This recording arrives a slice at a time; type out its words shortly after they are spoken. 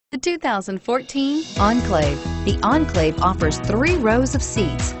The 2014 Enclave. The Enclave offers 3 rows of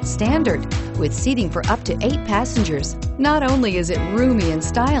seats, standard, with seating for up to 8 passengers. Not only is it roomy and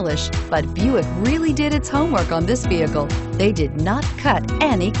stylish, but Buick really did its homework on this vehicle. They did not cut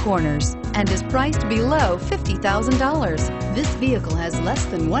any corners and is priced below $50,000. This vehicle has less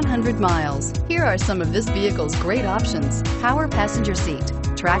than 100 miles. Here are some of this vehicle's great options: power passenger seat,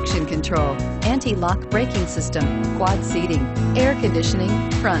 traction control, anti-lock braking system, quad seating, air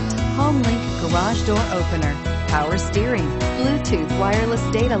conditioning, front, HomeLink garage door opener, power steering, Bluetooth wireless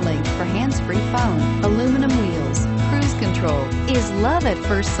data link for hands-free phone, aluminum wheels, cruise control. Is love at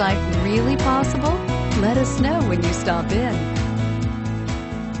first sight really possible? Let us know when you stop in.